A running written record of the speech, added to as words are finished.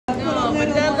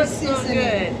must smell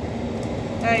good.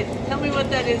 All right, tell me what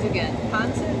that is again.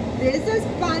 Pancit? This is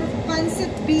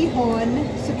Pancit Bihon,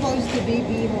 supposed to be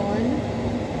Bihon,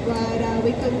 but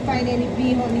we couldn't find any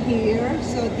Bihon here,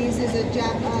 so this is a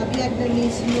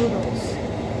Vietnamese noodles.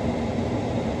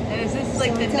 And is this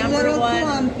like so the it's number a little one?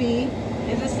 clumpy.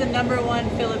 Is this the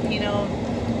 #1 Filipino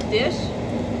dish?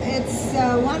 It's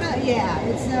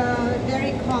it's a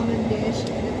very common dish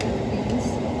in the Philippines.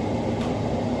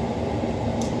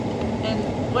 And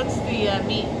what's the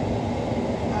meat?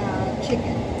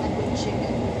 Chicken. I put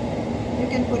chicken. You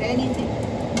can put anything.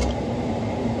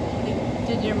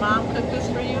 Did your mom cook this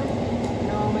for you?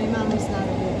 No, my mom is not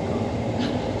a good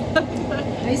cook.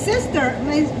 my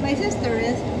sister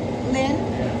is Lynn.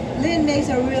 Lynn makes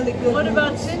a really good. What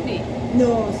about noodles. Cindy?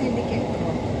 No, Cindy can't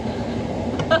cook.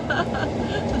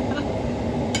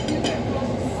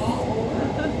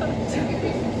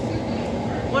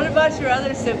 What about your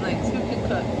other siblings? Who can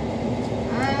cook?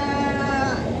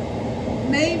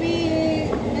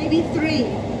 Maybe three.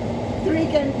 Three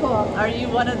can cook. Are you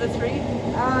one of the three?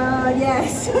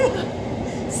 Yes.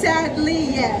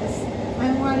 Sadly, yes.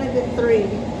 I'm one of the three.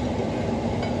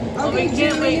 Well, Okay,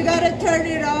 Jimmy, you gotta turn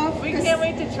it off. We can't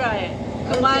wait to try it.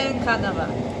 Kumain ka na ba?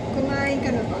 Kumain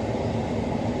ka na ba?